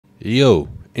Yo,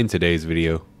 in today's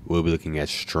video, we'll be looking at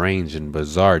strange and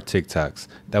bizarre TikToks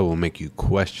that will make you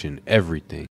question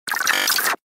everything.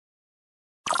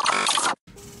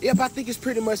 Yep, I think it's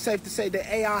pretty much safe to say that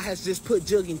AI has just put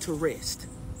jugging to rest.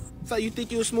 So you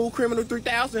think you're a smooth criminal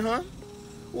 3000, huh?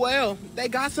 Well, they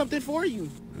got something for you.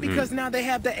 Because now they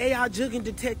have the AI jugging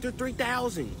detector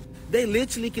 3000. They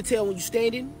literally can tell when you're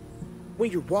standing, when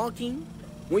you're walking,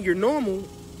 when you're normal,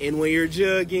 and when you're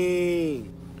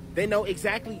jugging. They know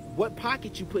exactly what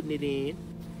pocket you're putting it in,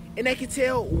 and they can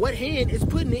tell what hand is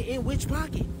putting it in which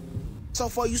pocket. So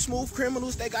for you smooth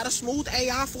criminals, they got a smooth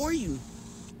AI for you.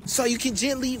 So you can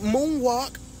gently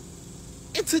moonwalk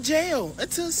into jail,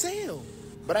 into a cell.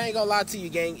 But I ain't gonna lie to you,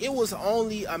 gang, it was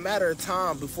only a matter of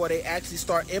time before they actually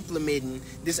start implementing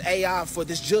this AI for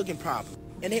this jugging problem.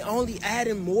 And they only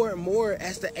adding more and more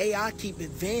as the AI keep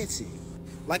advancing.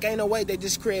 Like, ain't no way they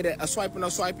just created a swiping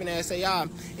or swiping ass AI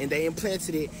and they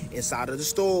implanted it inside of the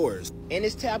stores. And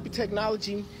this tapping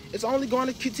technology is only going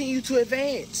to continue to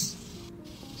advance.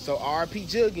 So RP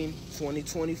Jugging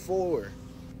 2024.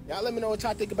 Y'all let me know what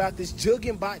y'all think about this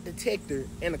jugging bot detector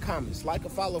in the comments. Like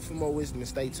and follow for more wisdom and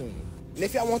stay tuned. And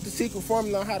if y'all want the secret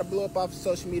formula on how to blow up off of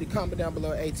social media, comment down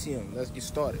below ATM. Let's get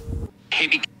started.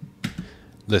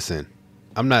 Listen,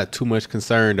 I'm not too much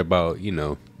concerned about,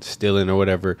 stealing or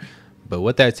whatever. But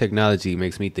what that technology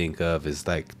makes me think of is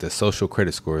like the social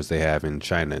credit scores they have in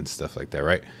China and stuff like that,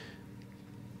 right?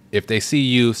 If they see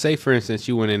you, say for instance,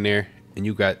 you went in there and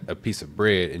you got a piece of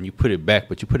bread and you put it back,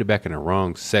 but you put it back in the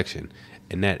wrong section.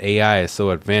 And that AI is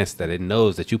so advanced that it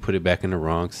knows that you put it back in the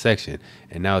wrong section.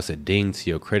 And now it's a ding to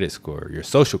your credit score, your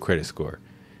social credit score,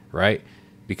 right?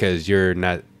 Because you're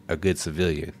not a good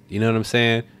civilian. You know what I'm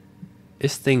saying?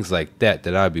 It's things like that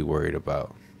that I'd be worried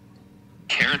about.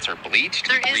 Carrots are bleached?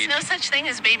 There is no such thing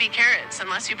as baby carrots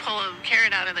unless you pull a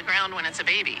carrot out of the ground when it's a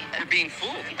baby. We're being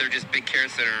fooled. They're just big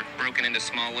carrots that are broken into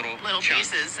small little chunks.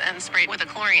 Pieces and sprayed with a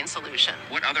chlorine solution.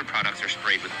 What other products are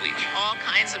sprayed with bleach? All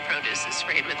kinds of produce is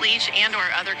sprayed with bleach and or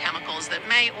other chemicals that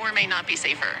may or may not be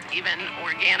safer. Even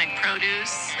organic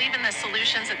produce, even the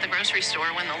solutions at the grocery store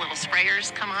when the little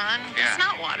sprayers come on, It's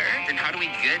not water. Then how do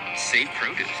we get safe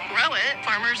produce? Grow it.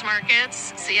 Farmers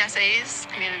markets,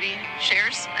 CSAs, community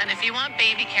shares. And if you want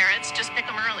baby carrots, just pick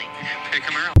them early. Pick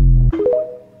them early.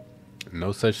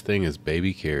 No such thing as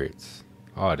baby carrots.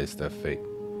 All this stuff fake.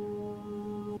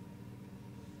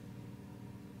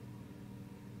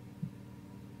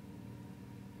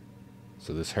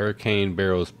 So this Hurricane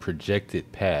Barrel's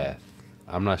projected path.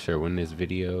 I'm not sure when this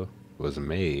video was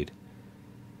made,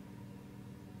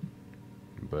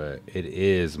 but it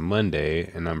is Monday,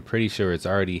 and I'm pretty sure it's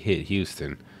already hit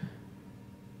Houston.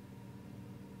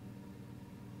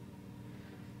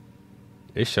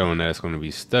 It's showing that it's going to be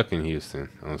stuck in Houston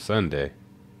on Sunday.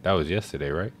 That was yesterday,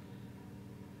 right?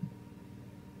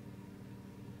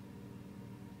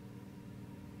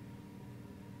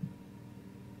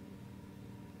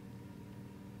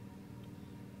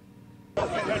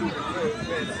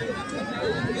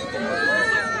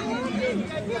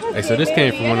 Hey, so this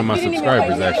came from one of my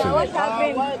subscribers, actually.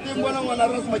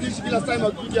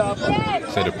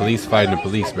 So the police fighting the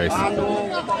police, basically.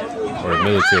 Or the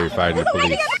military fighting the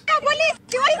police.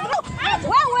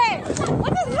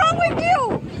 What is wrong with you?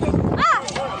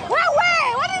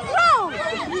 What is wrong?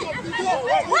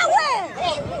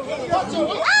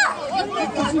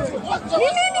 Ni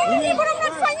nini? Mbona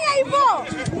mnatufanyia hivyo?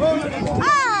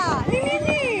 Ni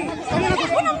nini?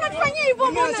 Mbona mnatufanyia hivyo?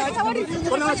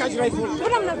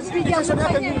 Mbona mnatupigia?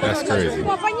 That's crazy. This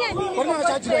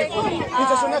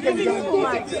is too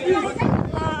much.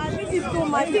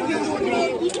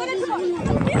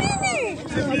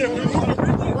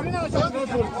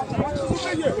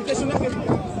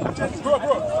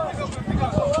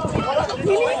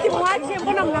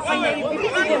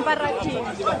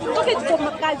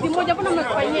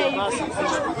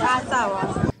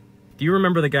 Do you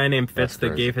remember the guy named Fitz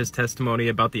that gave his testimony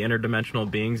about the interdimensional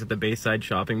beings at the Bayside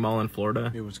shopping mall in Florida?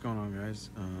 Hey, what's going on,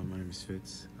 guys? My name is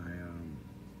Fitz.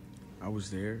 I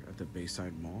was there at the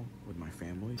Bayside Mall with my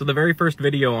family. So the very first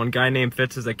video on guy named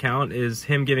Fitz's account is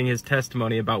him giving his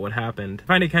testimony about what happened. I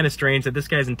find it kind of strange that this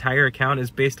guy's entire account is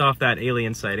based off that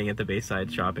alien sighting at the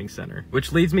Bayside shopping center,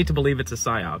 which leads me to believe it's a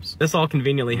psyops. This all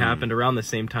conveniently happened around the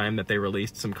same time that they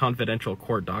released some confidential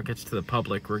court dockets to the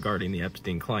public regarding the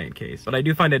Epstein client case. But I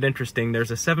do find it interesting, there's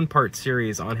a 7-part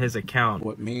series on his account.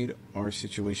 What made our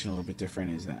situation a little bit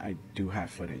different is that I do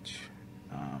have footage.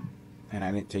 And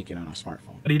I didn't take it on a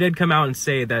smartphone. But he did come out and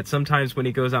say that sometimes when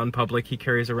he goes out in public, he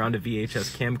carries around a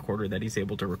VHS camcorder that he's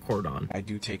able to record on. I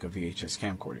do take a VHS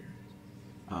camcorder.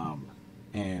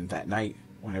 And that night,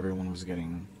 when everyone was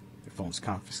getting their phones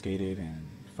confiscated and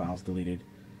files deleted,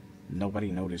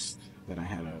 nobody noticed that I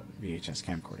had a VHS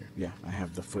camcorder. Yeah, I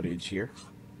have the footage here.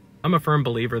 I'm a firm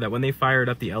believer that when they fired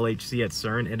up the LHC at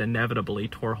CERN, it inevitably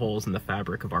tore holes in the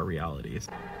fabric of our realities.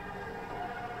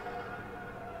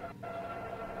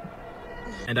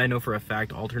 And I know for a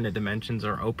fact alternate dimensions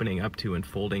are opening up to and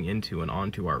folding into and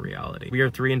onto our reality. We are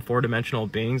 3- and 4-dimensional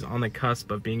beings on the cusp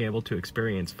of being able to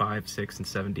experience 5, 6, and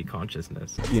 7D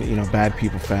consciousness. You know, bad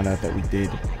people found out that we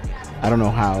did. I don't know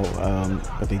how,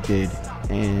 but they did,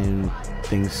 and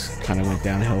things kind of went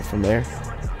downhill from there.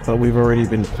 But we've already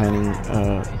been planning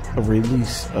a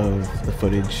release of the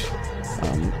footage,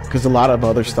 because a lot of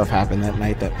other stuff happened that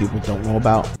night that people don't know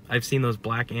about. I've seen those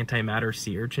black antimatter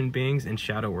sea urchin beings in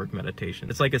shadow work meditation.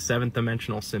 It's like a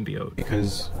 7th-dimensional symbiote.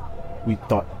 Because we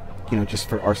thought, you know, just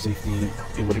for our safety,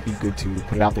 it would be good to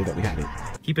put it out there that we had it.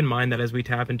 Keep in mind that as we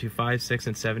tap into 5, 6,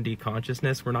 and 7D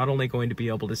consciousness, we're not only going to be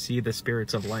able to see the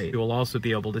spirits of light, we will also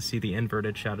be able to see the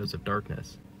inverted shadows of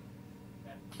darkness.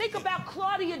 Think about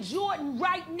Claudia Jordan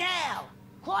right now.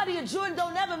 Claudia Jordan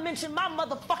don't ever mention my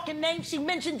motherfucking name. She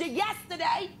mentioned it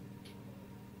yesterday.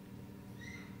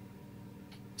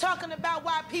 Talking about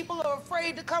why people are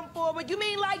afraid to come forward. You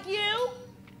mean like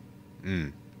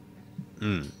you?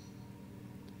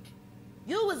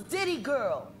 You was Diddy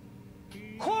girl.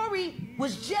 Corey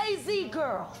was Jay-Z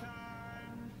girl.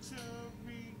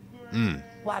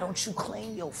 Why don't you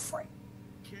claim your friend?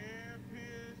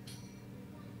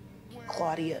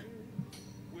 Claudia.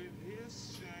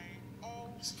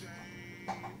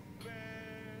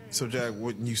 So Jack,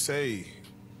 wouldn't you say?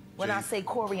 When I say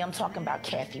Corey, I'm talking about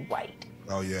Kathy White.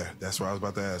 Oh yeah, that's what I was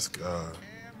about to ask.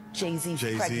 Jay-Z's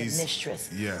pregnant mistress,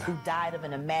 who died of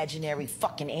an imaginary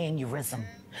fucking aneurysm.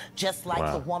 Just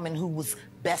like the woman who was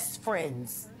best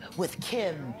friends with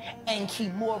Kim and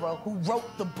Kimura, who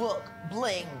wrote the book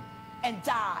Bling and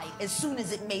died as soon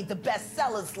as it made the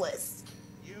bestsellers list.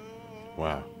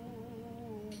 Wow.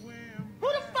 Who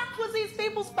the fuck was these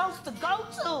people supposed to go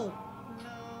to?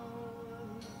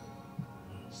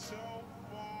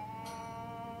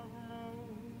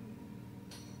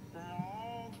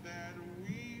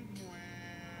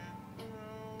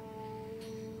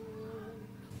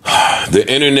 The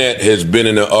internet has been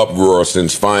in an uproar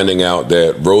since finding out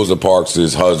that Rosa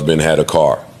Parks' husband had a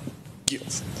car.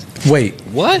 Wait,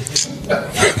 what?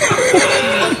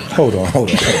 Hold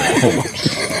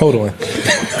on.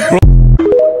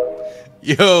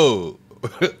 Yo,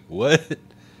 what?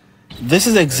 This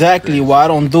is exactly why I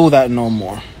don't do that no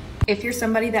more. If you're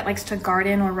somebody that likes to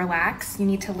garden or relax, you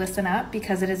need to listen up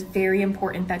because it is very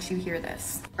important that you hear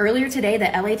this. Earlier today, the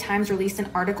LA Times released an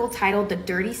article titled "The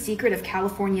Dirty Secret of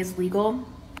California's Legal."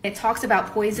 It talks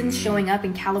about poisons showing up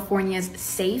in California's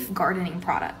safe gardening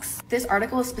products. This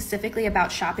article is specifically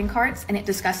about shopping carts, and it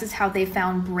discusses how they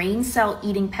found brain cell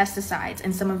eating pesticides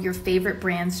in some of your favorite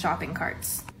brands' shopping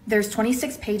carts. There's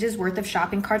 26 pages worth of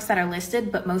shopping carts that are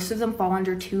listed, but most of them fall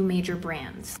under 2 major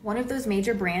brands. One of those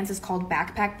major brands is called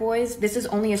Backpack Boys. This is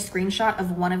only a screenshot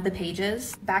of one of the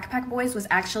pages. Backpack Boys was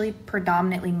actually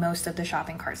predominantly most of the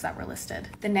shopping carts that were listed.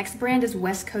 The next brand is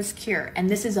West Coast Cure, and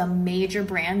this is a major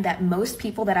brand that most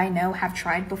people that I know have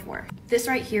tried before. This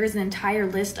right here is an entire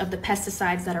list of the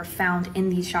pesticides that are found in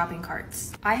these shopping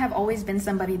carts. I have always been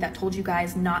somebody that told you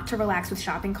guys not to relax with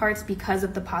shopping carts because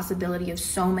of the possibility of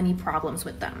so many problems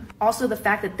with them. Also, the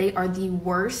fact that they are the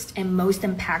worst and most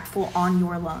impactful on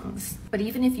your lungs. But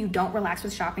even if you don't relax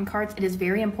with shopping carts, it is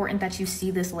very important that you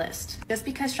see this list. Just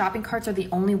because shopping carts are the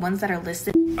only ones that are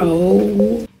listed.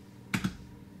 Oh.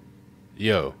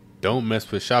 Yo, don't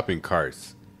mess with shopping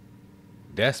carts.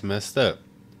 That's messed up.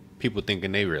 People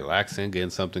thinking they relaxing, getting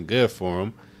something good for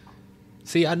them.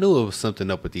 See, I knew it was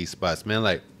something up with these spots, man.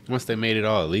 Like, once they made it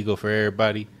all illegal for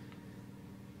everybody,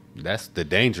 that's the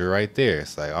danger right there.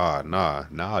 It's like, oh, nah,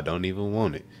 I don't even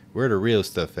want it. Where the real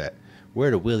stuff at?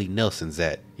 Where the Willie Nelsons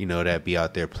at? You know, that be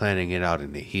out there planting it out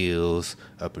in the hills,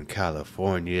 up in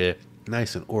California,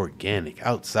 nice and organic,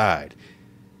 outside.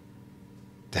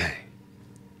 Dang.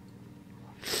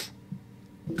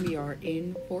 We are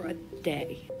in for a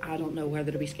day. I don't know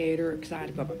whether to be scared or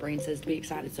excited, but my brain says to be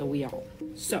excited, so we are.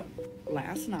 So,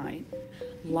 last night,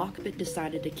 Lockbit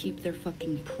decided to keep their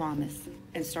fucking promise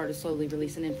and started slowly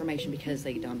releasing information because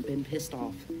they done been pissed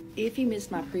off. If you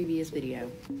missed my previous video,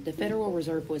 the Federal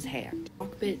Reserve was hacked.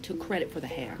 Lockbit took credit for the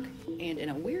hack. And in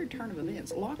a weird turn of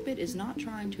events, Lockbit is not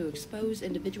trying to expose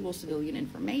individual civilian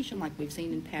information like we've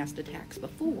seen in past attacks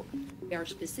before. They are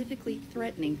specifically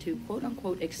threatening to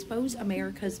quote-unquote expose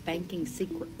America's banking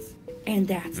secrets. And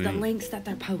that's the links that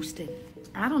they're posting.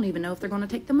 I don't even know if they're going to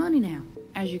take the money now.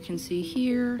 As you can see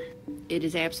here, it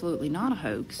is absolutely not a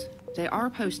hoax. They are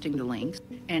posting the links,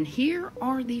 and here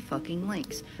are the fucking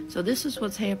links. So this is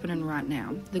what's happening right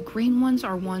now. The green ones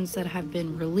are ones that have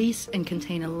been released and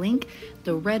contain a link.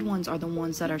 The red ones are the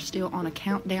ones that are still on a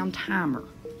countdown timer.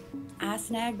 I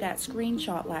snagged that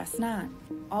screenshot last night.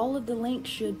 All of the links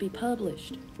should be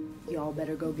published. Y'all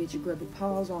better go get your grubby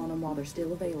paws on them while they're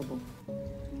still available.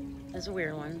 It's a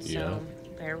weird one, so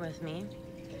bear with me.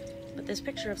 But this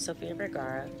picture of Sofia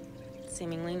Vergara,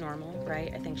 seemingly normal,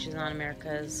 right? I think she's on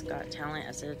America's Got Talent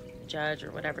as a judge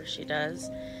or whatever she does.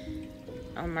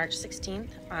 On March 16th,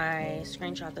 I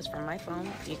screenshot this from my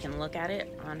phone. You can look at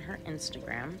it on her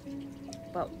Instagram.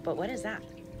 But what is that?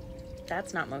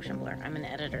 That's not motion blur. I'm an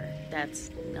editor.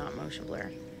 That's not motion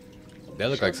blur. That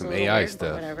look like some AI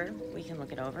stuff. Whatever, we can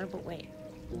look it over. But wait,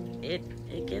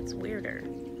 it gets weirder.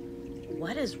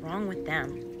 What is wrong with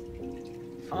them?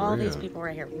 All these people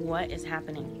right here. What is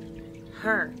happening?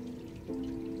 Her.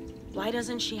 Why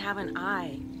doesn't she have an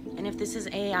eye? And if this is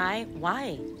AI,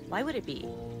 why? Why would it be?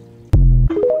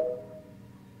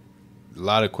 A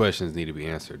lot of questions need to be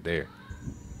answered there.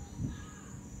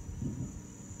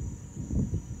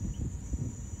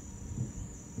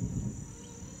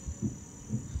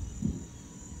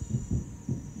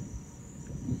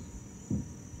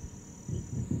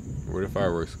 Where the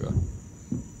fireworks go?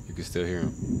 You can still hear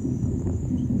them.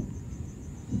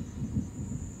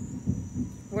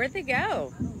 Where'd they go? I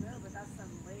don't know, but that's some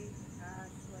late ass,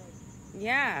 like,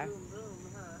 yeah. boom, boom,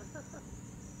 huh?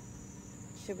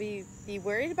 Should we be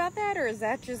worried about that, or is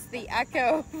that just the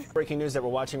echo? Breaking news that we're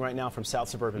watching right now from South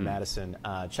Suburban Madison.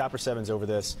 Chopper 7's over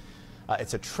this.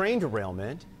 It's a train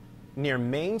derailment near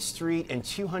Main Street and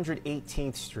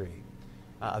 218th Street.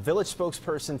 A village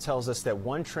spokesperson tells us that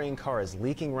one train car is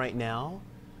leaking right now.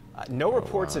 No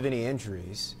reports of any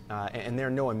injuries, and there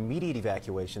are no immediate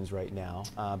evacuations right now,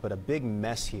 but a big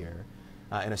mess here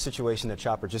in a situation that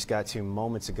Chopper just got to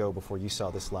moments ago before you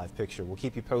saw this live picture. We'll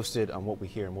keep you posted on what we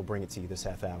hear, and we'll bring it to you this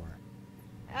half hour.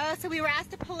 Oh, so we were asked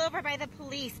to pull over by the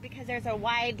police because there's a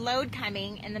wide load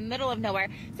coming in the middle of nowhere.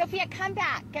 Sophia, come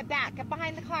back, get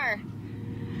behind the car.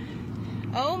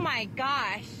 Oh my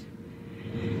gosh.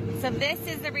 So this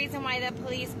is the reason why the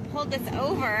police pulled this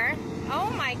over. Oh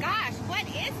my gosh, what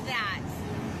is that?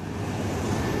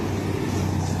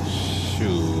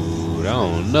 Shoot, I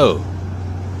don't know.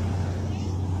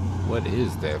 What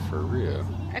is that for real?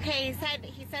 Okay,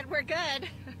 he said we're good.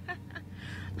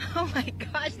 Oh my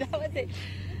gosh, that was it.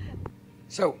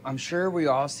 So I'm sure we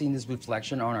all seen this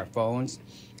reflection on our phones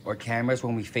or cameras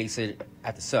when we face it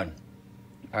at the sun.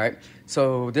 All right,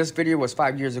 so this video was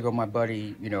 5 years ago my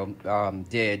buddy,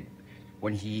 did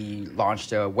when he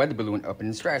launched a weather balloon up in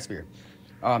the stratosphere.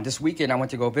 This weekend I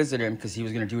went to go visit him because he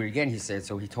was going to do it again, he said,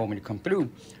 so he told me to come through.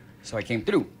 So I came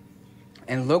through.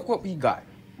 And look what we got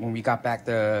when we got back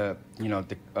the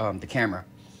camera.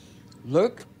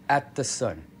 Look at the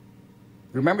sun.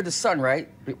 Remember the sun, right?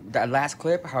 That last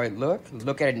clip, how it looked?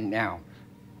 Look at it now.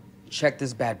 Check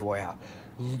this bad boy out.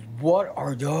 What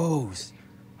are those?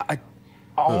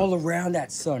 All around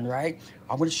that sun, right?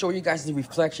 I'm going to show you guys the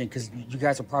reflection because you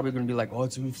guys are probably going to be like, oh,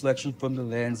 it's a reflection from the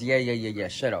lens. Yeah,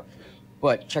 shut up.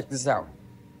 But check this out.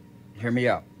 Hear me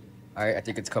out. All right, I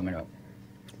think it's coming up.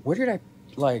 Where did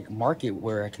I, mark it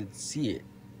where I could see it?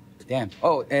 Damn.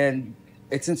 Oh, and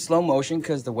it's in slow motion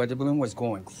because the weather balloon was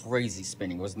going crazy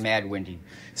spinning. It was mad windy.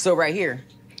 So right here,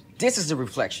 this is the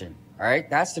reflection, all right?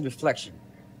 That's the reflection.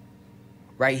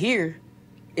 Right here,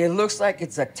 it looks like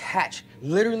it's attached,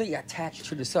 literally attached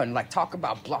to the sun. Like, talk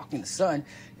about blocking the sun.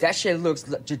 That shit looks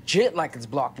legit like it's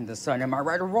blocking the sun. Am I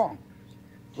right or wrong?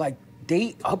 Like,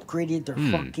 they upgraded their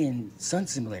fucking sun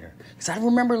simulator. Because I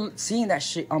remember seeing that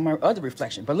shit on my other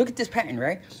reflection. But look at this pattern,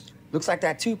 right? Looks like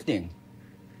that tube thing.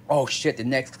 Oh, shit, the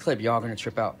next clip, y'all gonna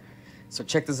trip out. So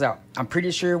check this out. I'm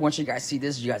pretty sure once you guys see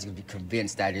this, you guys are gonna be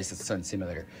convinced that it's a sun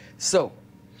simulator. So,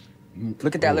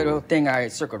 look at that little thing I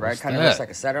circled, right? Kind of looks like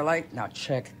a satellite. Now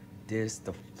check this.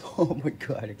 Oh my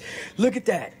God. Look at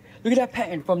that. Look at that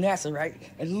pattern from NASA, right?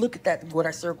 And look at that, what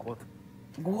I circled.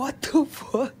 What the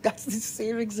fuck? That's the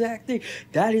same exact thing.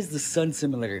 That is the sun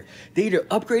simulator. They either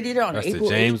upgraded it on That's April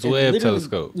the James 8th Webb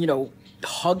telescope.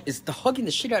 It's hugging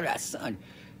the shit out of that sun.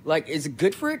 Like, is it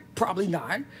good for it? Probably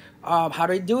not. How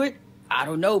do they do it? I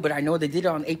don't know, but I know they did it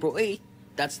on April 8th.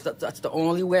 That's the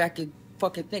only way I could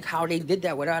fucking think how they did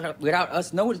that without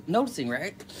us noticing,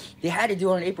 right? They had to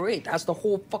do it on April 8th. That's the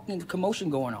whole fucking commotion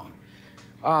going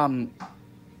on.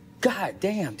 God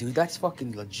damn, dude, that's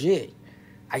fucking legit.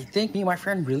 I think me and my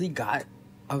friend really got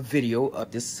a video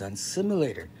of this sun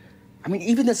simulator. I mean,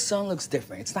 even the sun looks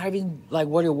different. It's not even like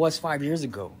what it was 5 years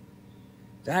ago.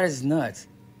 That is nuts.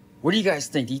 What do you guys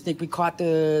think? Do you think we caught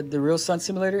the real sun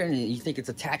simulator and you think it's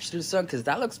attached to the sun? Because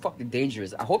that looks fucking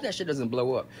dangerous. I hope that shit doesn't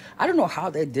blow up. I don't know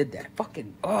how they did that.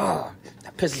 Fucking,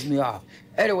 that pisses me off.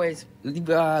 Anyways, leave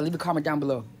a comment down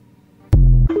below.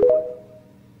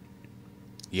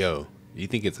 Yo, you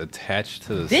think it's attached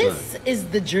to the This sun? is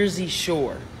the Jersey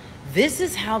Shore. This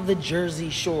is how the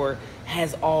Jersey Shore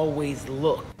has always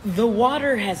looked. The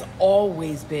water has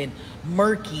always been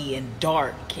murky and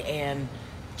dark and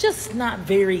just not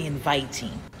very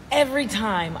inviting. Every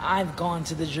time I've gone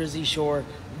to the Jersey Shore,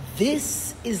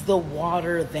 this is the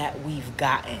water that we've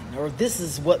gotten, or this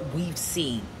is what we've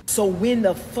seen. So when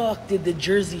the fuck did the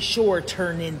Jersey Shore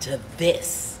turn into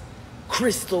this?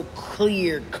 Crystal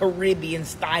clear Caribbean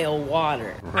style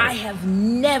water. Right. I have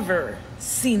never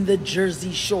seen the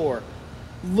Jersey Shore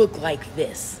look like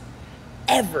this,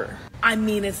 ever. I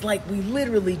mean, it's like we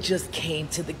literally just came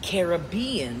to the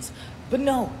Caribbeans, but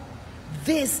no,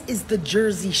 this is the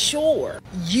Jersey Shore.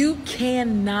 You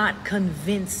cannot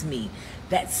convince me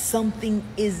that something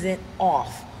isn't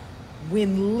off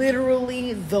when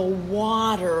literally the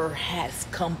water has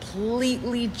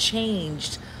completely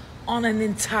changed on an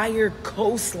entire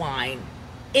coastline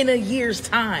in a year's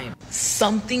time.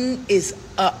 Something is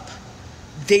up.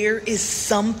 There is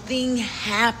something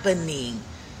happening.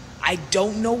 I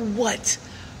don't know what,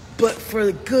 but for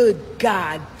the good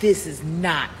God, this is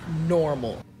not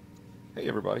normal. Hey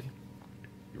everybody,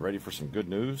 you ready for some good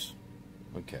news?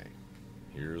 Okay,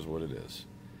 here's what it is.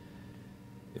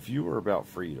 If you are about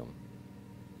freedom,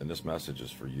 then this message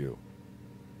is for you.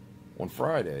 On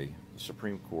Friday, the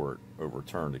Supreme Court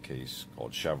overturned a case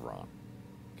called Chevron,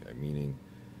 okay, meaning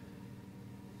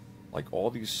like all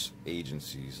these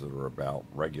agencies that are about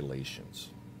regulations.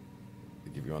 To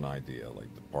give you an idea,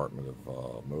 like Department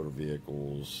of Motor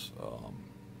Vehicles,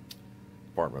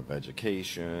 Department of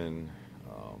Education,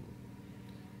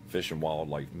 Fish and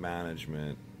Wildlife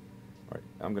Management. All right,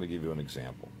 I'm going to give you an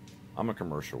example. I'm a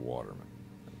commercial waterman,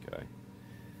 okay?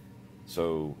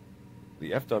 So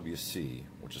the FWC,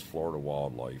 which is Florida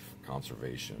Wildlife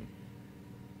Conservation,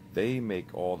 they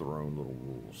make all their own little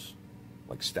rules,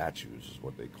 like statutes is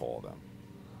what they call them.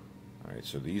 All right,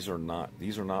 so these are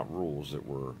not rules that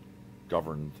were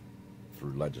governed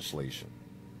through legislation.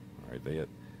 All right,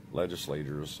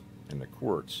 legislators and the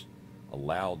courts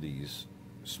allow these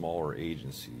smaller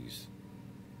agencies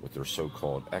with their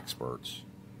so-called experts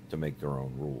to make their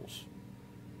own rules.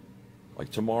 Like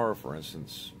tomorrow, for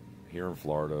instance, here in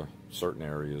Florida, certain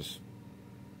areas,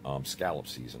 scallop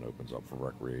season opens up for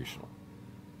recreational.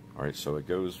 All right, so it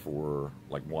goes for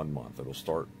like 1 month. It'll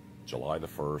start July the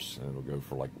 1st and it'll go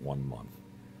for like 1 month.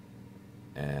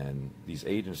 And these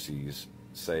agencies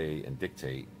say and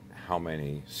dictate how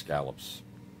many scallops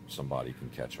somebody can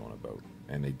catch on a boat.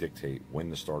 And they dictate when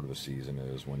the start of the season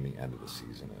is, when the end of the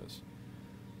season is.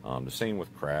 The same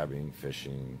with crabbing,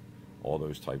 fishing, all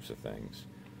those types of things.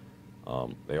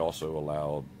 They also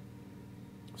allowed,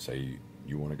 say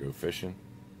you want to go fishing,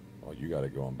 well, you got to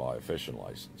go and buy a fishing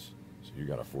license. So you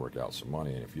got to fork out some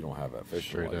money, and if you don't have that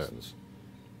fishing license,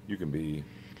 you can be,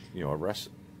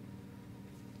 arrested.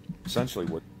 Essentially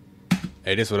what...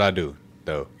 Hey, this is what I do,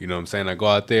 though. You know what I'm saying? I go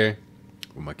out there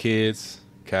with my kids,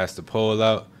 cast the pole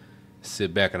out,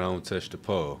 sit back and I don't touch the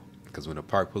pole. Because when the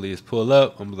park police pull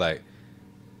up, I'm like,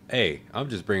 hey, I'm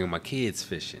just bringing my kids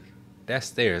fishing. That's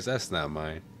theirs, that's not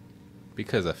mine.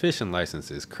 Because a fishing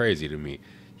license is crazy to me.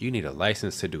 You need a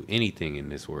license to do anything in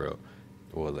this world.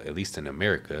 Well, at least in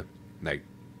America. Like,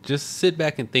 just sit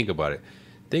back and think about it.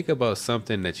 Think about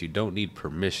something that you don't need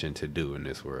permission to do in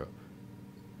this world.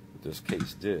 What this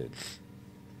case did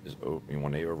is,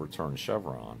 when they overturned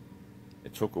Chevron,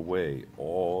 it took away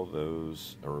all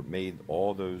those, or made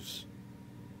all those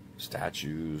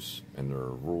statutes and their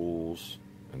rules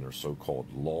and their so-called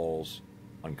laws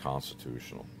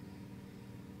unconstitutional.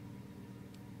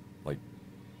 Like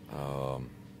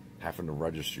having to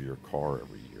register your car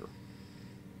every year.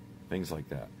 Things like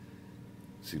that.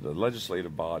 See, the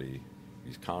legislative body,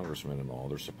 these congressmen and all,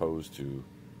 they're supposed to,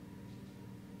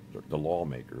 the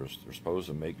lawmakers, they're supposed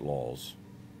to make laws,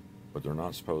 but they're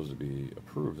not supposed to be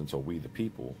approved until we, the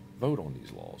people, vote on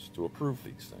these laws to approve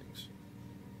these things.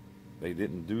 They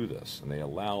didn't do this, and they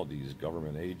allowed these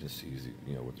government agencies,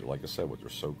 with their, like I said, with their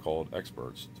so-called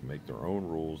experts, to make their own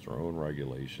rules, their own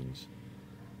regulations.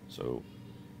 So,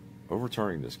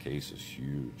 overturning this case is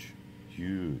huge,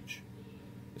 huge.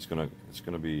 It's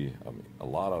gonna be a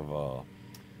lot of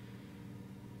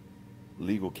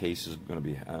legal cases going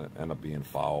to end up being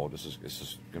filed. This is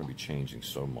going to be changing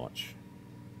so much.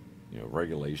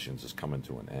 Regulations is coming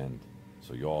to an end,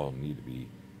 so you all need to be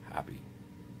happy.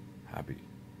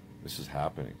 This is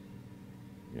happening.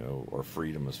 You know, our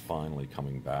freedom is finally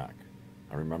coming back.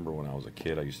 I remember when I was a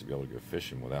kid, I used to be able to go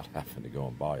fishing without having to go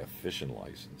and buy a fishing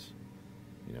license.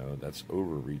 You know, that's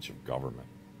overreach of government.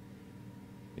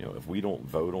 You know, if we don't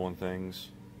vote on things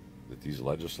that these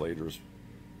legislators,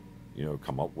 you know,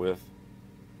 come up with,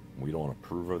 we don't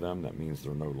approve of them, that means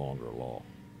they're no longer law.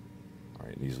 All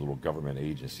right, and these little government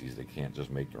agencies, they can't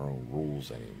just make their own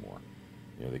rules anymore.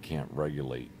 You know, they can't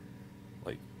regulate,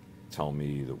 like, tell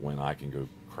me that when I can go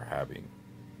crabbing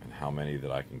and how many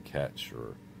that I can catch,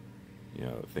 or, you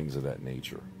know, things of that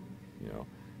nature. You know,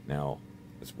 now,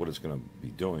 it's what it's going to be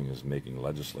doing is making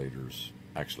legislators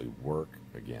actually work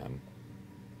again,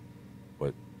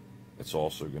 but it's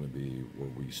also going to be where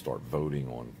we start voting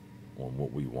on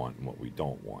what we want and what we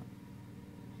don't want.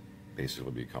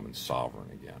 Basically becoming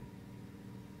sovereign again.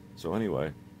 So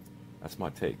anyway, that's my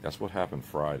take. That's what happened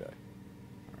Friday.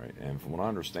 All right, and from what I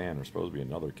understand, there's supposed to be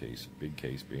another case, a big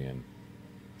case being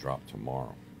dropped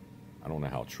tomorrow. I don't know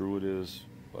how true it is,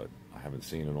 but I haven't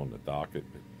seen it on the docket.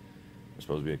 But there's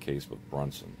supposed to be a case with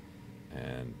Brunson,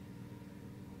 and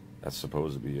that's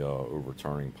supposed to be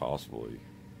overturning possibly,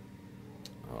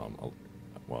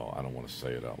 well, I don't want to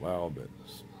say it out loud, but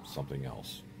something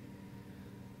else.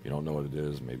 If you don't know what it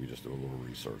is, maybe just do a little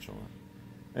research on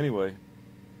it. Anyway,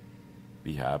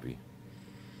 be happy.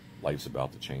 Life's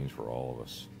about to change for all of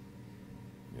us.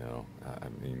 You know, I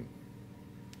mean,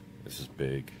 this is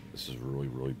big. This is really,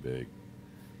 really big.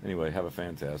 Anyway, have a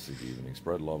fantastic evening.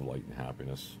 Spread love, light, and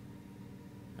happiness.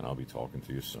 And I'll be talking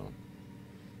to you soon.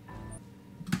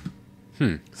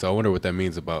 So I wonder what that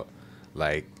means about,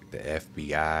 like, the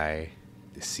FBI,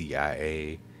 the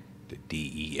CIA, the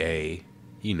DEA,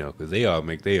 you know, because they all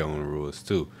make their own rules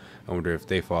too. I wonder if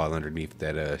they fall underneath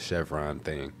that Chevron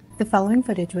thing. The following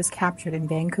footage was captured in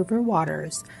Vancouver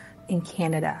waters in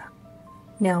Canada.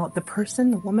 Now,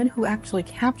 the woman who actually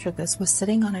captured this was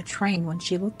sitting on a train when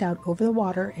she looked out over the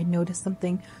water and noticed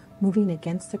something moving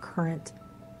against the current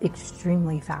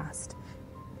extremely fast.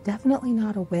 Definitely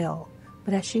not a whale,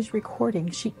 but as she's recording,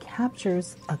 she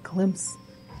captures a glimpse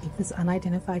of this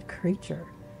unidentified creature.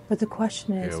 But the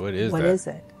question is, what is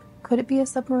it? Could it be a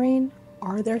submarine?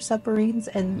 Are there submarines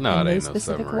in those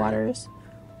specific waters?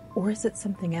 Or is it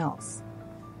something else?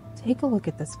 Take a look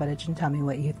at this footage and tell me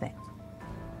what you think.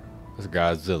 It's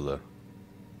Godzilla.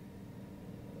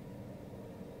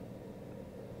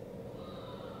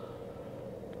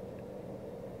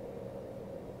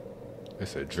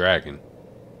 It's a dragon.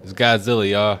 It's Godzilla,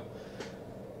 y'all.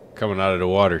 Coming out of the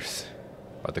waters.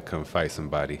 About to come fight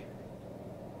somebody.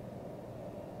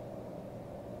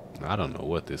 I don't know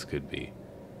what this could be.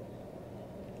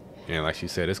 And like she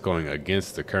said, it's going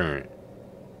against the current.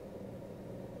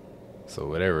 So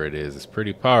whatever it is, it's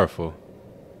pretty powerful.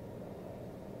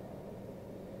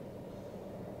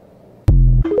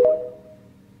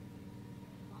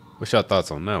 What's your thoughts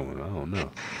on that one? I don't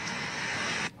know.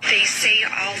 They say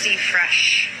Aldi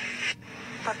fresh,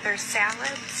 but their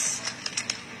salads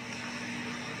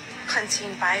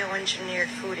contain bioengineered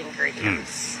food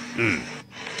ingredients.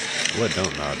 What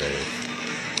don't nowadays?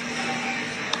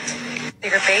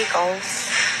 Their bagels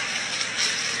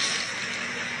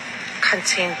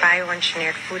contain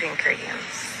bioengineered food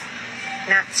ingredients.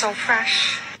 Not so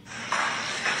fresh.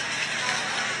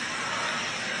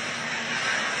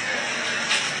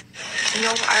 No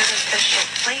artificial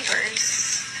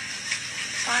flavors,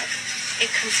 but it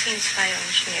contains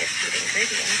bioengineered food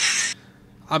ingredients.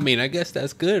 I mean, I guess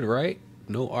that's good, right?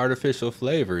 No artificial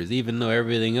flavors, even though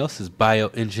everything else is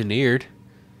bioengineered.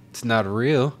 It's not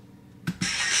real.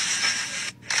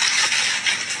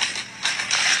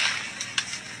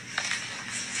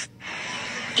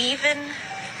 Even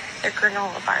the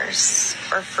granola bars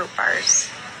or fruit bars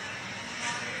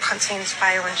contains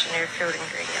bioengineered food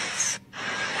ingredients.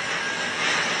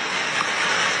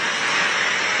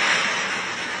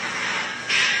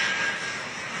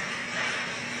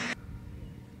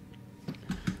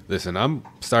 Listen, I'm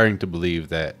starting to believe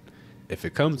that if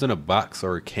it comes in a box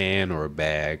or a can or a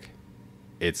bag,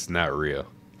 it's not real.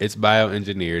 It's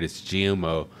bioengineered. It's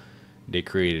GMO. They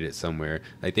created it somewhere.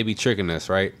 Like, they be tricking us,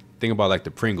 right? Think about, like,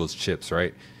 the Pringles chips,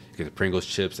 right? You get the Pringles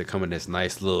chips. They come in this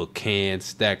nice little can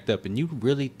stacked up. And you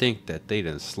really think that they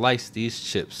done sliced these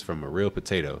chips from a real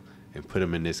potato and put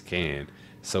them in this can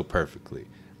so perfectly.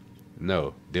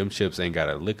 No, them chips ain't got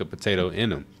a lick of potato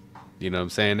in them. You know what I'm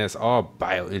saying? That's all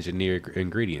bioengineered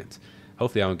ingredients.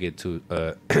 Hopefully I don't get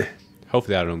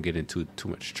hopefully I don't get into too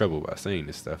much trouble by saying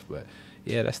this stuff, but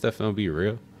yeah, that stuff don't be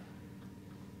real.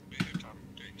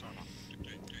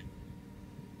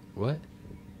 What?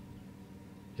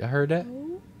 Y'all heard that?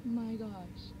 Oh my gosh.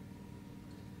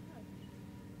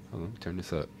 Hold on, let me turn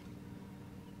this up.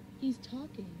 He's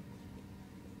talking.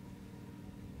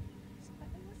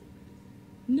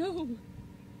 No.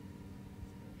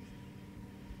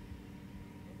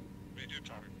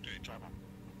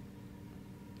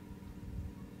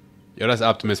 Yo, that's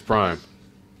Optimus Prime.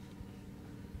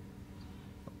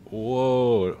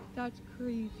 Whoa. That's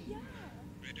crazy.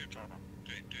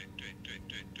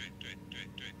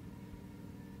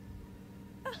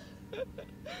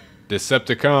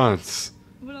 Decepticons.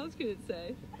 What else could it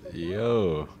say?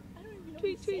 Yo.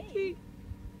 Tweet, tweet, tweet.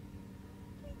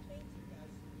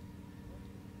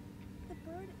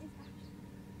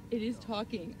 It is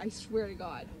talking. I swear to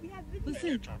God.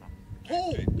 Listen.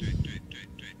 Oh.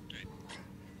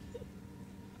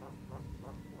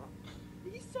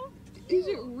 He's so cute. Is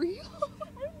it real?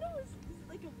 I don't know. Is it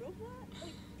like a robot?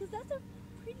 Like, because that's a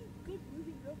pretty good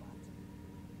moving robot.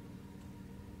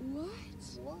 What?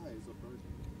 Why is a bird?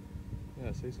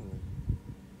 Yeah, say something.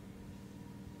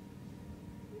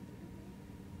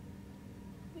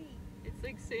 It's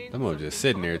like saying. Them all just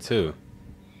sitting there too.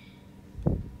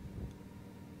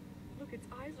 Look, its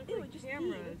eyes look Ew, like it just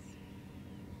cameras. peed.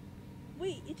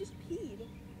 Wait, it just peed. It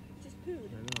just pooed.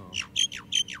 I know.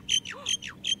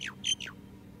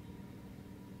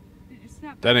 Did you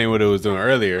snap? That ain't what it was doing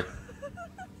earlier.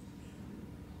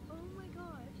 Oh my gosh.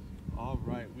 All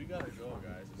right, we gotta go,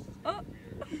 guys. This is Oh.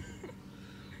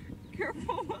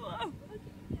 Careful, Willow. Okay,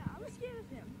 yeah, I'm scared of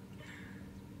him.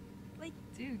 Like,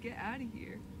 Dude, get out of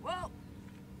here. Whoa.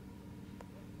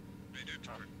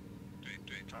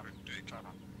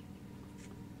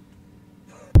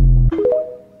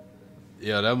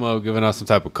 Yo, that mother giving out some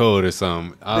type of code or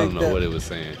something. I don't know what it was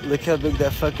saying. Look how big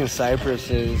that fucking cypress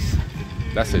is.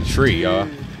 That's a tree, y'all.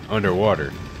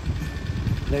 Underwater.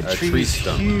 That A tree tree is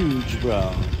stump. huge,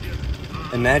 bro.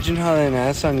 Imagine hauling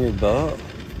ass on your boat.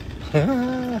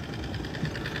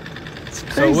 It's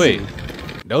crazy. So wait,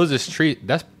 those is tree.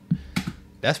 That's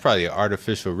probably an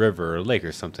artificial river or lake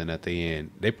or something at the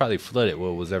end. They probably flooded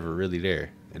what was ever really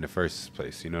there in the first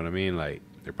place. You know what I mean? Like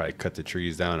they probably cut the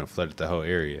trees down and flooded the whole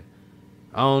area.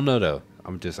 I don't know though.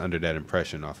 I'm just under that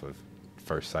impression off of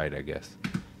first sight, I guess.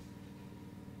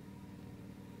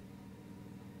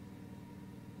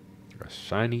 A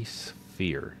shiny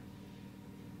sphere.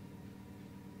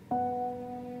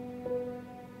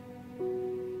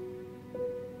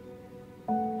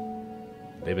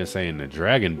 They've been saying the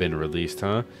dragon been released,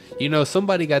 huh? You know,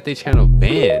 somebody got their channel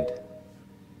banned.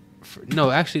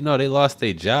 No, actually, no, they lost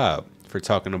their job for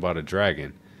talking about a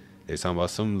dragon. They're talking about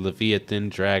some Leviathan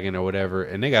dragon or whatever,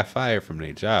 and they got fired from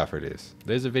their job for this.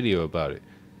 There's a video about it.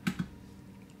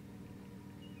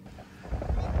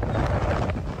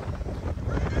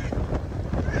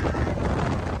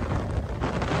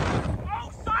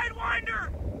 Oh, Sidewinder!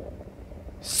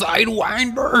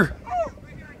 Sidewinder!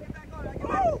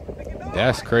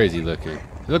 That's crazy looking.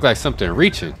 It looked like something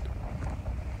reaching.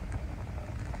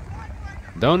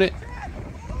 Don't it?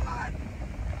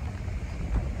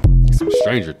 Some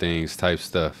Stranger Things type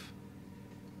stuff.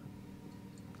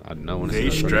 I don't know. They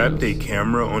strapped a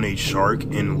camera on a shark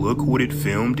and look what it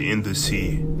filmed in the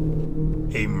sea.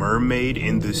 A mermaid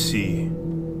in the sea.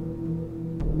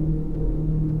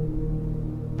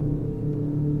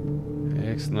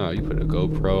 Heck no, you put a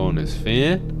GoPro on his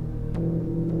fin?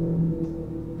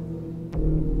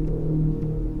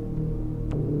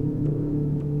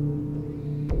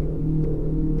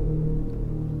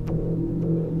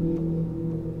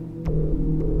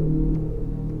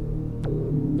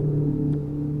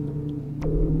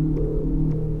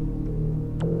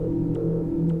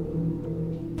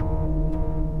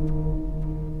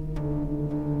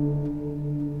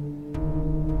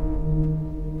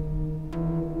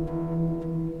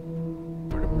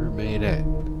 Where the mermaid at?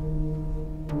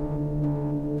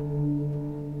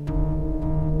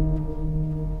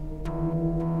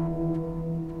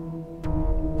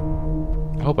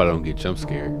 I hope I don't get jump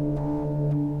scared.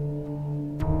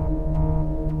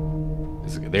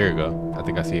 There you go. I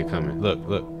think I see it coming. Look,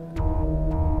 look.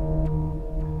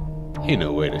 Ain't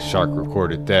no way the shark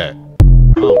recorded that.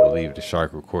 I don't believe the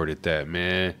shark recorded that,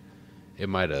 man. It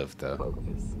might have, though.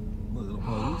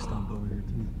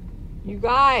 You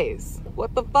guys,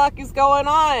 what the fuck is going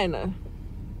on?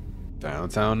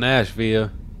 Downtown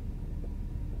Nashville.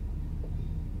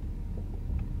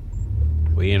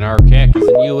 We in our khakis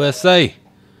in USA.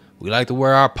 We like to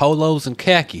wear our polos and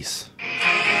khakis.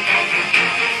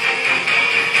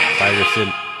 Tiger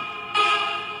sitting.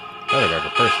 That look like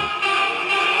a person.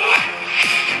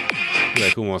 He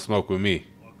like, who wants smoke with me?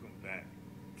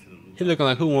 He looking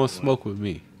like, who wants smoke with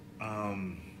me?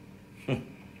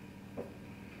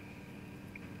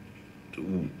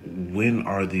 When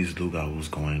are these lugaus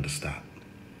going to stop?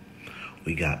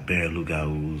 We got bear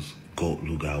lugaus, goat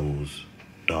lugaus,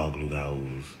 dog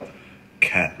lugaus,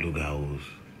 cat lugaus.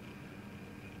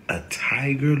 a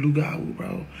tiger Lugao,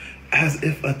 bro. As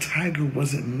if a tiger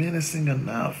wasn't menacing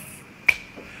enough.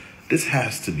 This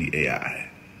has to be AI.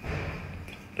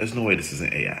 There's no way this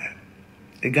isn't AI.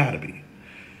 It gotta be.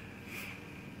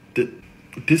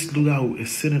 This Lugao is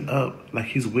sitting up like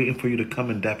he's waiting for you to come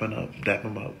and dap him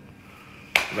up.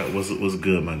 That was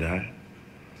good, my guy.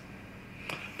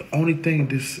 The only thing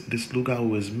this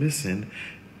Lugao is missing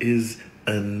is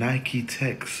a Nike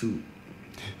Tech suit.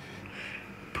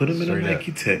 Put him in a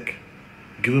Nike Tech,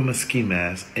 give him a ski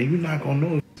mask, and you're not gonna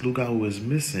know if Lugao is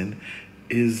missing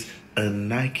is a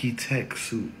Nike Tech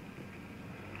suit.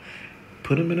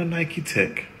 Put him in a Nike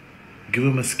Tech, give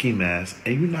him a ski mask,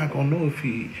 and you're not gonna know if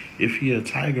he a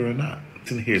tiger or not.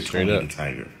 It's in here, Tony the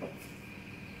tiger.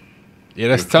 Yeah,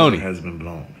 that's Tony. Has been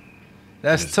blown.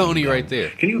 That's Tony right there.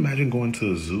 Can you imagine going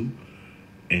to a zoo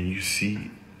and you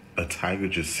see a tiger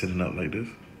just sitting up like this,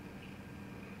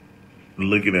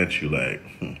 looking at you like,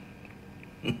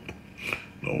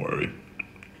 don't worry.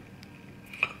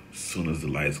 As soon as the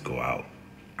lights go out,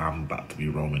 I'm about to be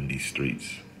roaming these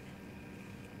streets.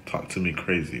 Talk to me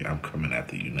crazy. I'm coming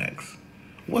after you next.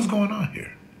 What's going on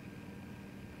here?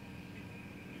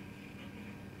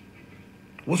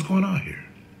 What's going on here?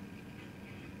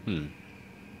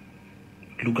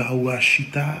 Lugao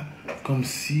achita comme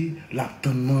si la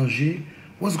t'en manger.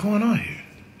 What's going on here?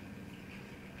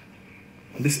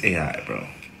 This AI, bro.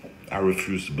 I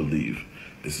refuse to believe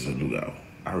this is a Lugao.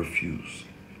 I refuse.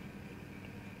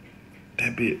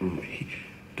 That bit,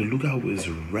 the Lugao is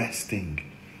resting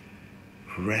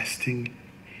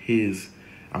his,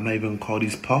 I'm not even gonna call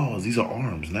these paws, these are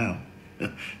arms now.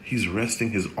 He's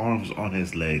resting his arms on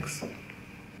his legs.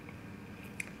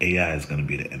 AI is gonna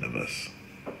be the end of us.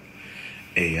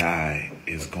 AI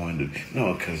is going to,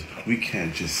 no, because we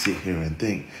can't just sit here and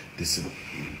think this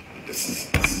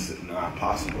is not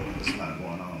possible. It's not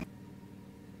going on.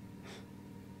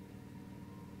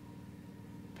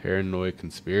 Paranoid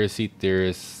conspiracy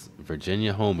theorists.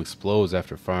 Virginia home explodes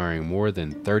after firing more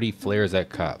than 30 flares at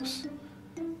cops.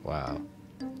 Wow.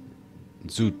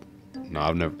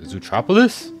 I've never.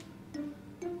 Zootropolis?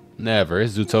 Never.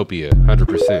 It's Zootopia.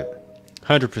 100%.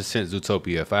 100%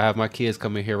 Zootopia. If I have my kids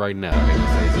coming here right now, they can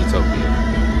say Zootopia.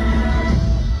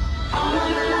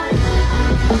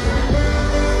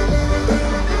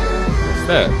 What's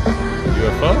that?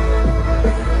 UFO?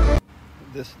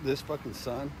 This fucking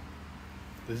sun.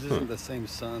 This isn't the same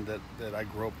sun that I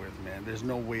grew up with, man. There's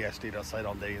no way I stayed outside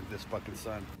all day in this fucking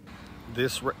sun.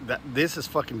 This is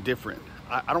fucking different.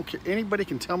 I don't care. Anybody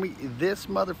can tell me this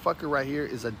motherfucker right here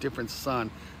is a different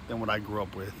sun than what I grew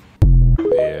up with.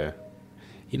 Yeah.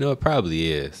 You know, it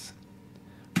probably is.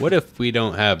 What if we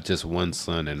don't have just one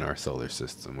sun in our solar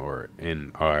system or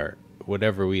in our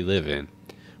whatever we live in?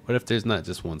 What if there's not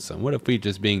just one sun? What if we're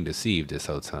just being deceived this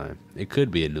whole time? It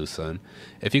could be a new sun.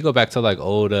 If you go back to like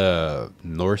old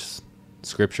Norse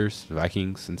scriptures,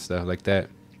 Vikings and stuff like that,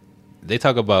 they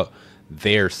talk about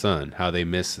their sun, how they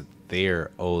miss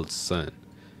their old sun.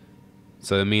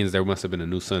 So it means there must have been a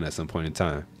new sun at some point in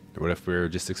time. What if we're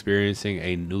just experiencing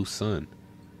a new sun?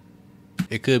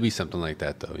 It could be something like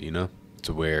that though, you know,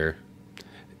 to where,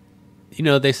 you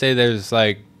know, they say there's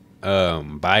like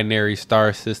binary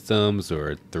star systems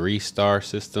or 3-star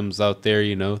systems out there,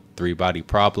 you know, 3-body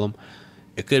problem.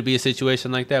 It could be a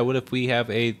situation like that. What if we have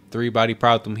a 3-body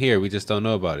problem here? We just don't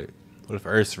know about it. What if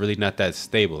Earth's really not that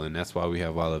stable? And that's why we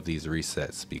have all of these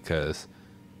resets, because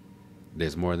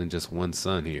there's more than just one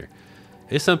sun here.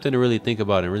 It's something to really think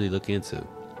about and really look into.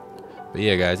 But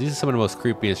yeah, guys, these are some of the most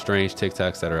creepy and strange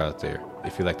TikToks that are out there.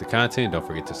 If you like the content, don't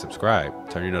forget to subscribe.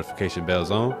 Turn your notification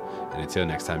bells on. And until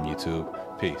next time, YouTube,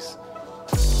 peace.